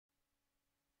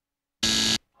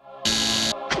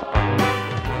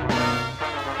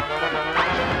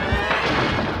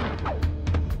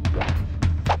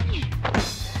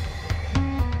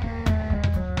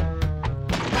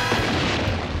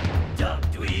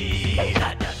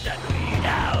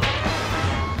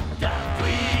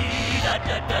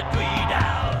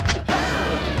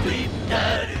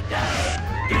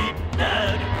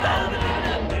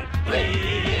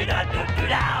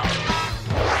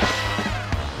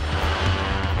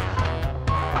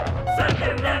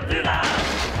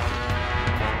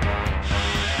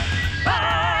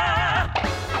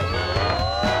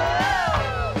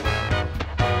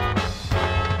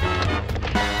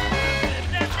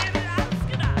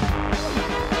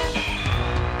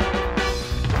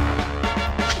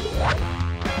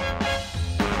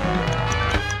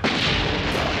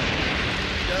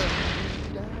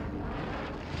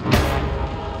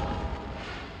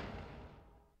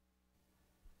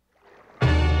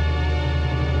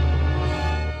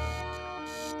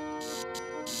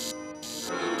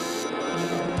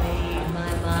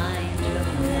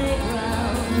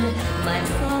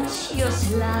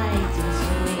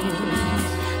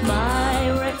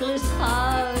is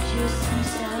hard, you see,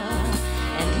 sir,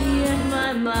 and yet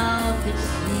my mouth it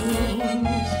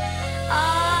seems.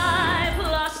 I've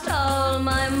lost all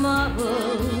my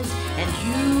marbles, and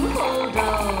you hold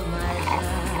all my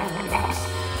dice.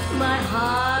 My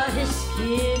heart is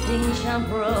skipping jump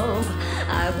rope.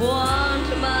 I want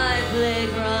my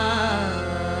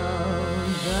playground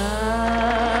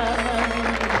back.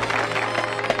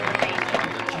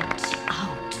 It's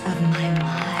out of my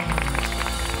mind.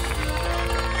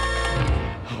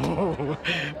 Oh,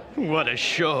 what a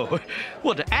show.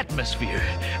 What atmosphere.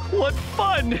 What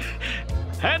fun.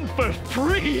 And for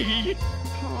free.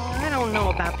 Oh, I don't know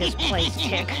about this place,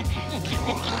 Tick. It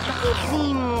doesn't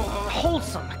seem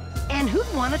wholesome. And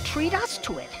who'd want to treat us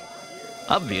to it?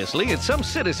 Obviously, it's some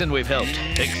citizen we've helped,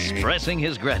 expressing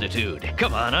his gratitude.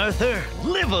 Come on, Arthur,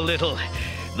 live a little.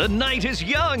 The night is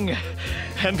young,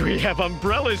 and we have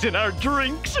umbrellas in our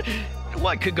drinks.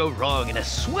 What could go wrong in a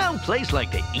swell place like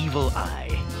the Evil Eye?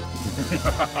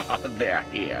 They're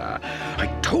here. I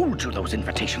told you those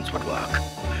invitations would work.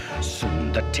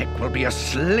 Soon the Tick will be a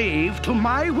slave to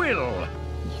my will.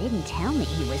 You didn't tell me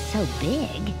he was so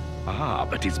big. Ah,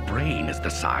 but his brain is the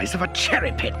size of a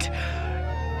cherry pit.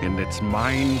 And it's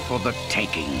mine for the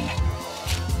taking.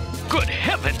 Good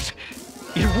heavens!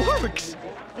 It works!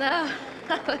 Oh,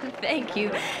 thank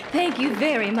you. Thank you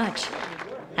very much.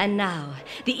 And now,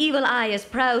 the Evil Eye is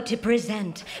proud to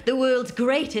present the world's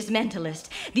greatest mentalist,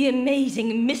 the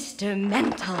amazing Mr.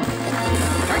 Mental.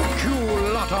 Thank you,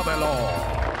 Lotta Belor.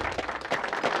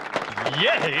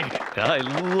 Yay! I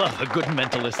love a good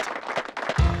mentalist.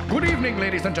 Good evening,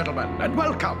 ladies and gentlemen, and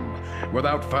welcome.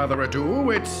 Without further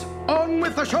ado, it's on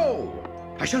with the show.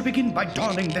 I shall begin by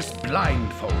donning this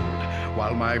blindfold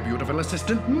while my beautiful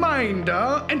assistant,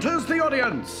 Minder, enters the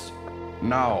audience.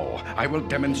 Now, I will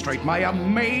demonstrate my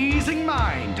amazing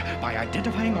mind by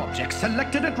identifying objects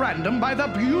selected at random by the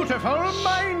beautiful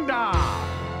Minder.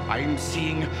 I'm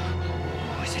seeing...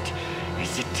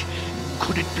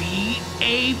 Could it be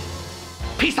a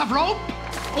piece of rope?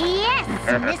 Yes,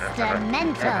 Mr.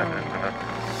 Mental.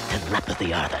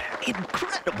 Telepathy, Arthur.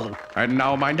 Incredible. And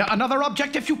now, Minder, another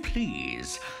object, if you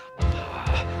please.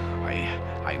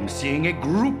 I'm seeing a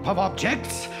group of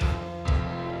objects.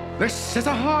 This is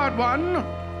a hard one.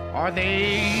 Are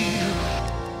they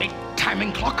a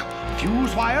timing clock,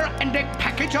 fuse wire, and a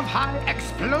package of high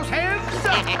explosives?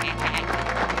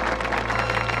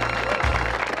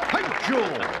 Thank you.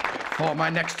 For my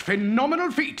next phenomenal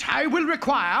feat, I will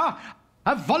require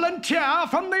a volunteer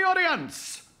from the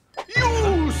audience.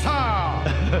 You,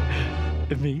 sir!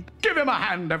 Me? Give him a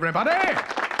hand, everybody!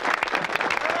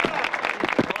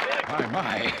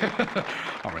 My.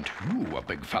 Aren't you a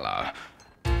big fella?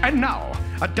 And now,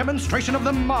 a demonstration of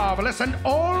the marvelous and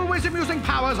always amusing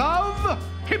powers of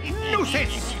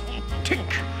hypnosis. Tick,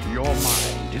 your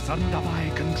mind is under my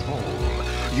control.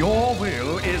 Your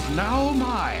will is now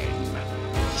mine.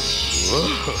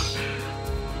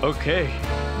 Whoa. Okay,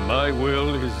 my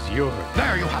will is yours.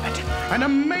 There you have it. An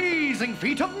amazing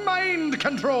feat of mind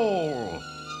control.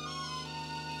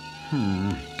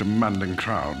 Demanding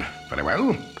crowd. Very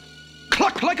well.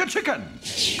 Cluck like a chicken.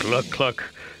 Cluck, cluck.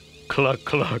 Cluck,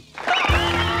 cluck.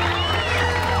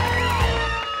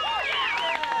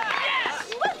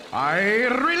 I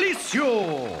release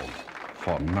you.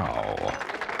 For now.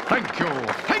 Thank you.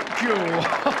 Thank you.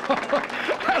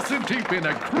 Hasn't he been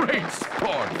a great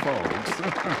sport, folks?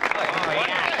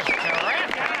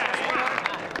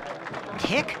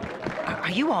 Tick,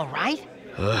 are you all right?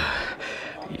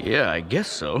 Yeah, I guess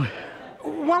so.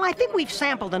 Well, I think we've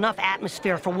sampled enough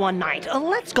atmosphere for one night.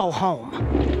 Let's go home.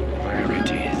 There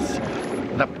it is.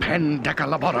 The Pendeca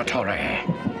Laboratory.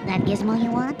 That gizmo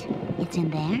you want? It's in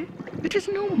there? It is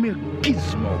no mere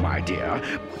gizmo, my dear,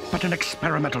 but an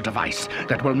experimental device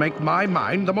that will make my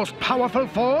mind the most powerful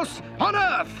force on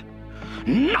Earth.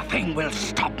 Nothing will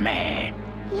stop me.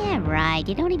 Yeah, right.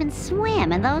 You don't even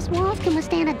swim, and those walls can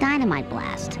withstand a dynamite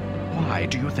blast. Why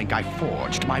do you think I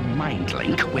forged my mind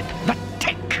link with the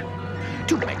Tick?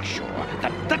 To make sure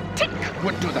that the Tick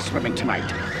would do the swimming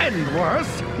tonight, and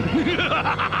worse.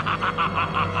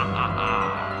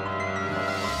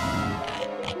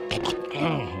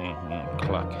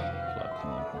 Cluck,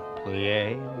 cluck,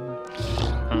 play.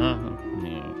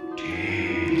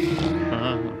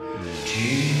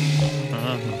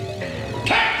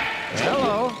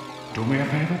 Hello. Do me a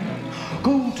favor.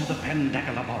 Go to the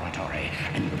Pendeca Laboratory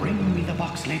and bring me the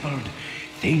box labeled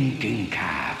Thinking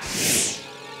Cap.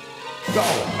 Go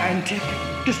and Tick.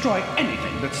 Destroy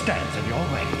anything that stands in your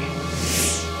way.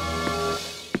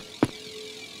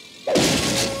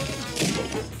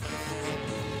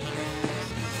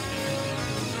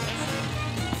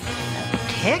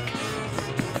 Tick?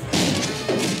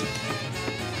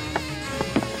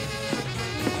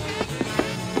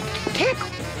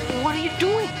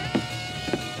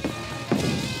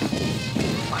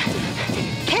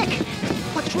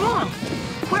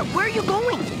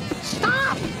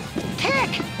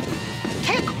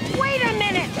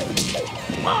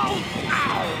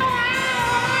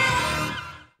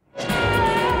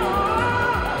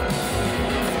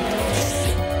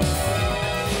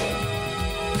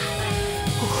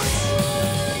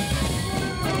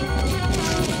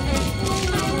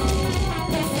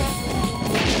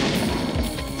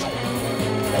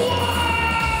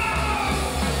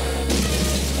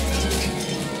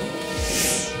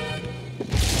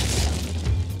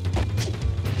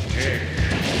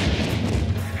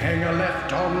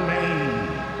 right on Main.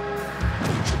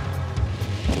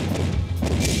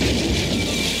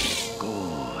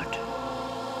 Good.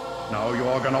 Now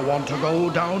you're gonna want to go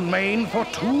down Main for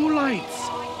 2 lights.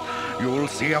 You'll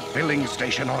see a filling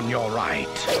station on your right.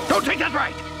 Don't take that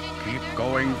right! Keep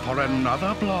going for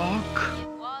another block.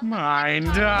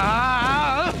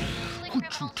 Minder! Would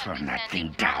you turn that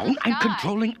thing down? I'm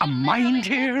controlling a mind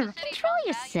here. Control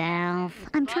yourself.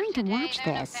 I'm trying to watch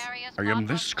this. I am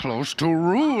this close to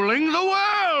ruling the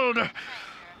world!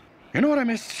 You know what I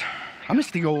miss? I miss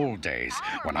the old days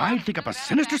when I'd think up a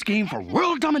sinister scheme for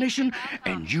world domination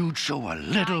and you'd show a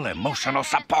little emotional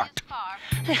support.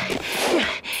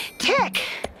 Tick!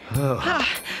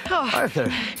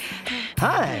 Arthur.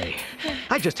 Hi.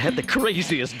 I just had the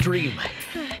craziest dream.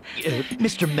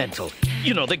 Mr. Mental,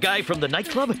 you know, the guy from the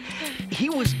nightclub? He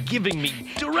was giving me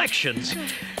directions,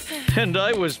 and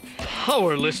I was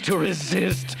powerless to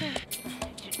resist.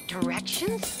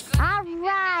 Directions? All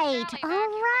right.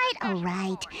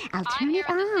 I'll turn it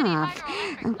off.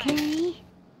 Okay?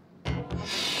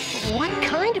 What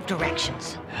kind of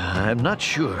directions? I'm not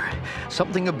sure.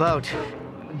 Something about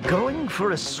going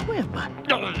for a swim.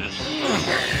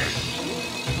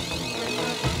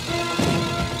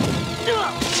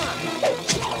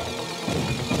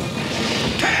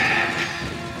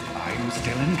 I'm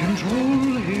still in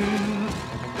control here.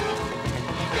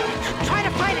 Try to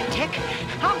find it, Tick.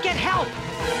 I'll get help.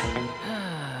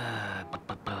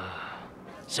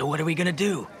 So what are we gonna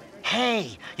do?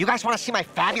 Hey, you guys want to see my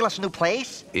fabulous new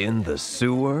place? In the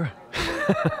sewer?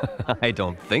 I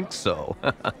don't think so.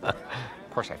 Of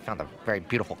course, I found a very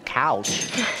beautiful couch.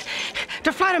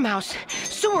 The Fledermaus,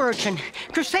 Sewer Urchin,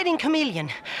 Crusading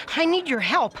Chameleon. I need your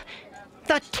help.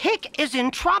 The Tick is in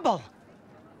trouble.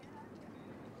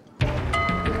 There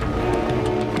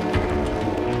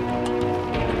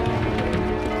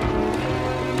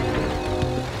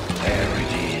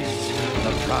it is.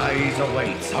 The prize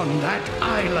awaits on that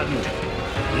island.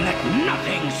 Let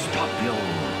nothing stop you.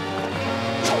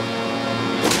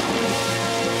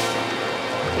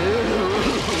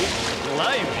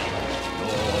 Blimey.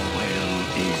 Your will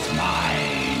is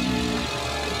mine.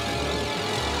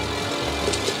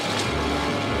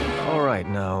 All right,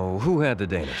 now, who had the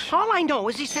Danish? All I know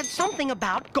is he said something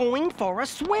about going for a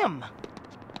swim.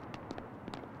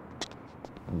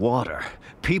 Water.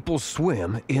 People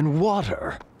swim in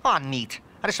water. Aw, neat.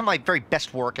 I did some of my very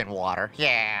best work in water.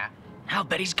 Yeah. I'll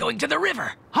bet he's going to the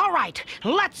river. All right,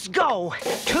 let's go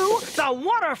to the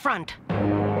waterfront.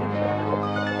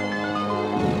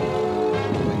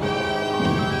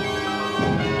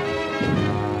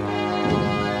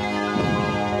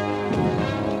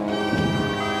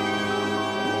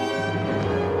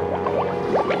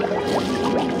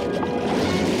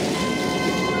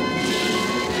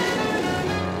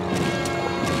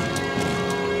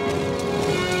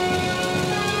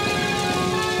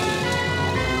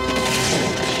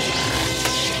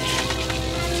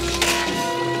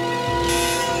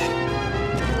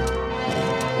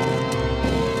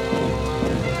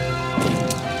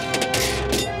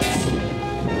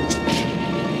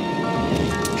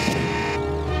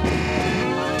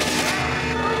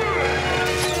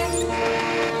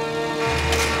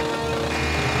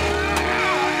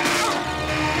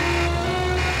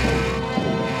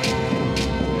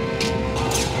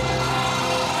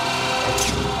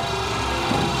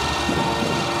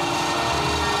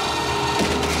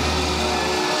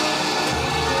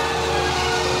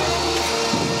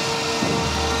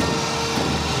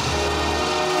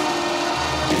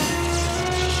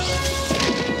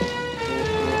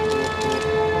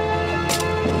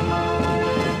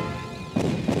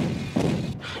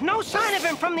 No sign of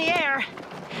him from the air.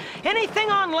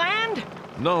 Anything on land?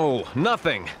 No,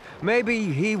 nothing.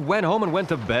 Maybe he went home and went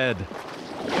to bed.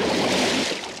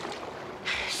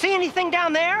 See anything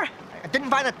down there? I didn't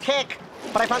find a tick,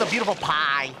 but I found a beautiful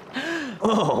pie.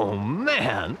 Oh,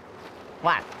 man.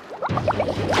 What?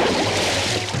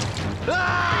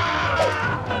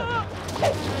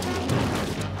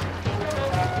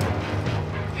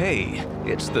 Hey,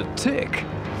 it's the Tick.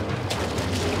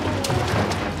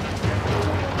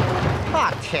 Aw,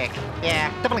 tick. Yeah,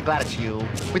 definitely glad it's you.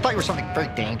 We thought you were something very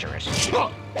dangerous.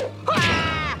 Stop him!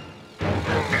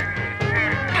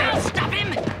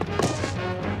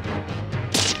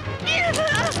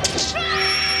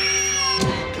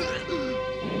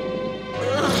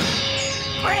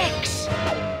 Bricks!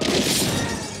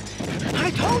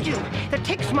 I told you, the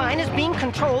Tick's mind is being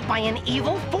controlled by an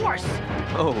evil force.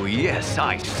 Oh, yes,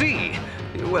 I see.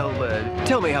 Well,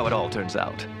 tell me how it all turns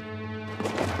out.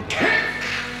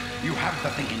 You have the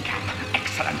thinking cap.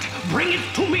 Excellent. Bring it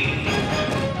to me.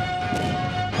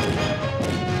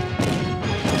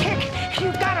 Tick, you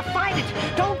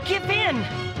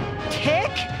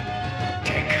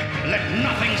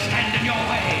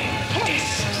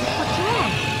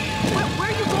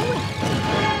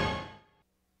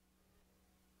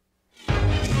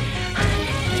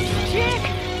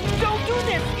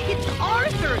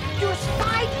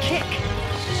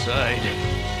Side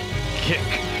kick.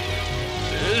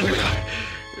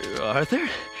 Arthur?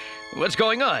 What's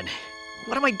going on?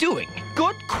 What am I doing?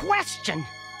 Good question.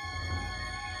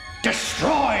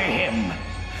 Destroy him!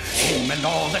 Him and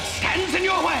all that stands in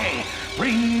your way!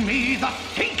 Bring me the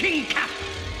thinking cap!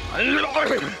 I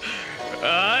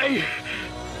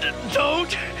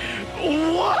don't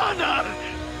wanna!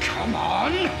 Come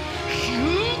on!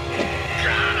 You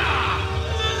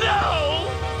gotta! No!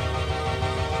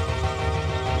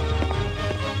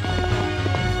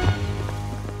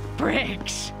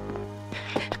 Briggs.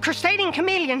 Crusading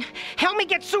chameleon, help me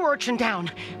get Sewer Urchin down.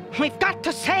 We've got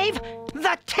to save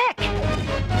the Tick!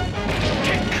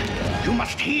 Tick! You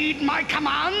must heed my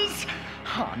commands!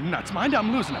 Oh, nuts, mind,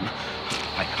 I'm losing him.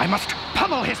 I must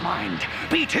pummel his mind,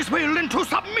 beat his will into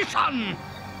submission!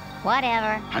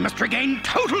 Whatever. I must regain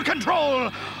total control!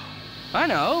 I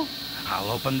know. I'll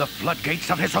open the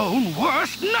floodgates of his own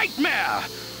worst nightmare!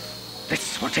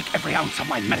 This will take every ounce of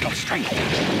my mental strength.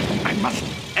 I must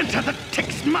enter the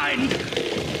Tick's mind!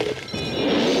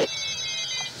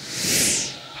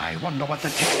 I wonder what the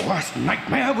Tick's worst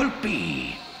nightmare will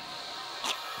be.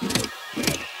 You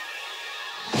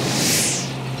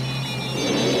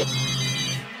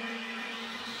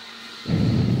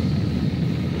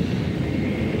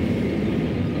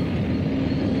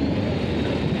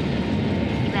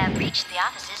have reached the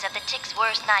offices of the Tick's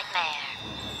worst nightmare.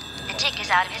 The Tick is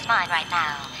out of his mind right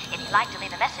now. If you'd like to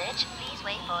leave a message, please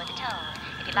wait for the tone.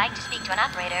 If you'd like to speak to an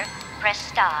operator, press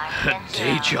star, then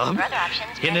Day job? For other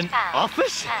options, In press an pound,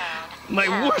 office? pound, My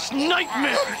pound, worst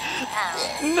nightmare!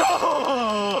 pound. No!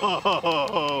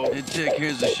 Hey, Tick,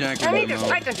 here's the shackle. I need this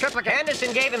Titan triplicate.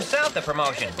 Anderson gave himself the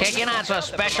promotion. Tick, you're not so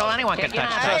special. Anyone can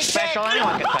touch Hey, Tick. Special.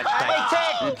 Anyone can touch Tick.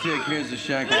 Hey, Tick, here's the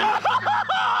shackle.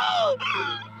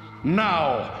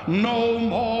 Now, no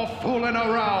more fooling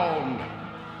around!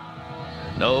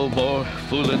 No more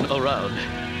fooling around.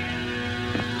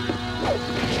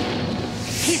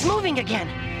 He's moving again.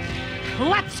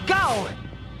 Let's go!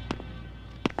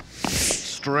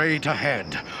 Straight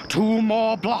ahead. 2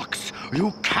 more blocks.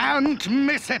 You can't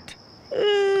miss it.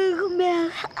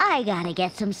 Well, I gotta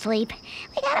get some sleep.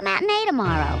 We got a matinee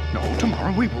tomorrow. No,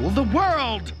 tomorrow we rule the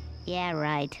world. Yeah,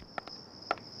 right.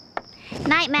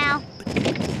 Night, Mal.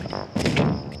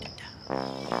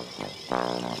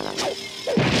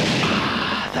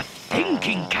 The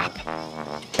thinking cap.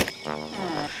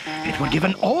 It will give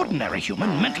an ordinary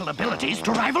human mental abilities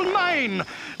to rival mine.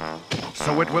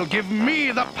 So it will give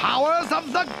me the powers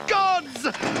of the gods.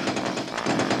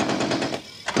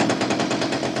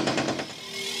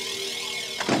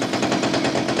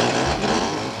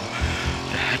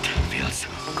 That feels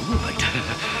good.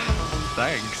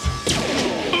 Thanks.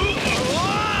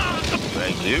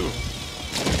 Thank you.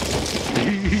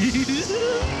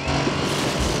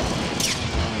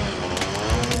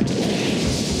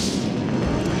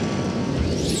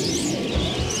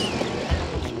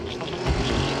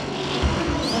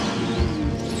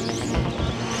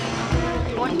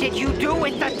 What did you do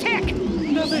with the Tick?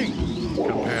 Nothing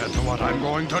compared to what I'm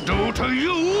going to do to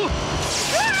you.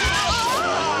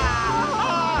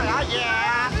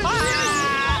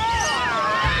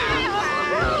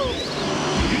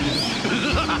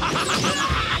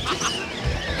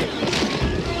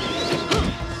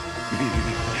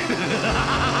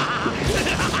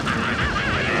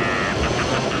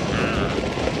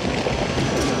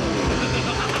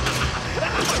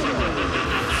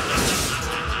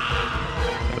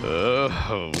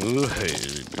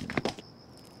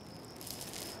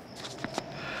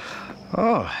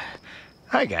 Oh,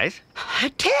 hi, guys.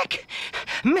 Tick!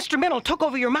 Mr. Middle took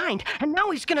over your mind, and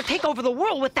now he's gonna take over the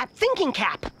world with that thinking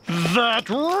cap. That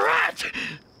rat!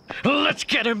 Let's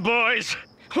get him, boys!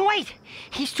 Wait!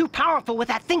 He's too powerful with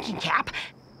that thinking cap.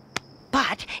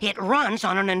 But it runs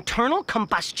on an internal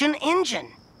combustion engine.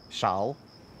 So,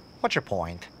 what's your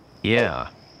point? Yeah.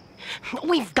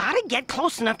 We've got to get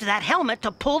close enough to that helmet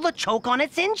to pull the choke on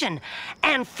its engine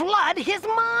and flood his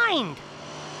mind.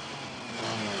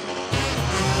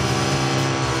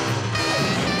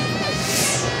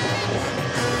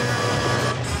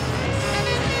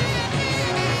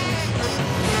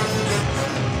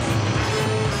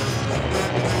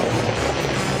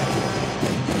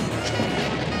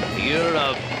 You're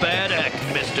a bad act,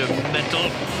 Mr. Mental.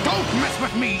 Don't mess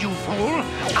with me, you fool.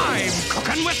 I'm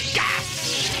cooking with gas.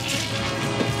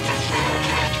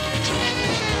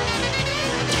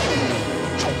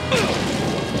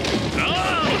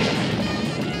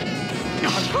 Oh,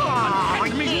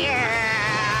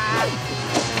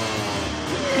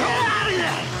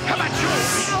 yeah! How about you?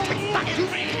 Take that, you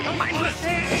mindless.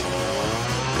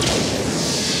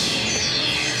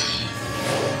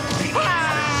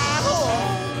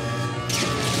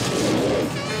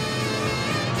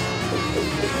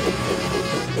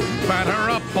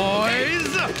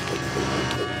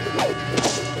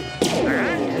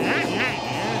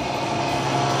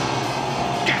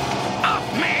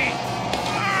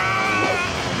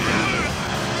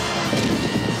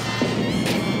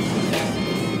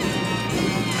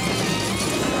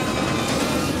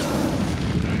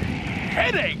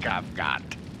 headache I've got.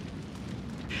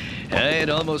 I'd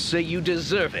almost say you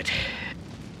deserve it.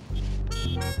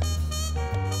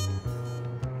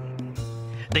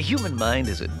 The human mind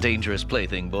is a dangerous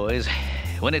plaything, boys.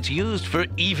 When it's used for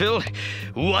evil,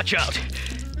 watch out.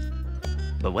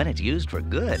 But when it's used for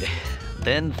good,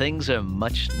 then things are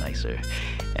much nicer.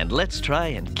 And let's try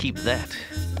and keep that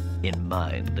in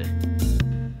mind.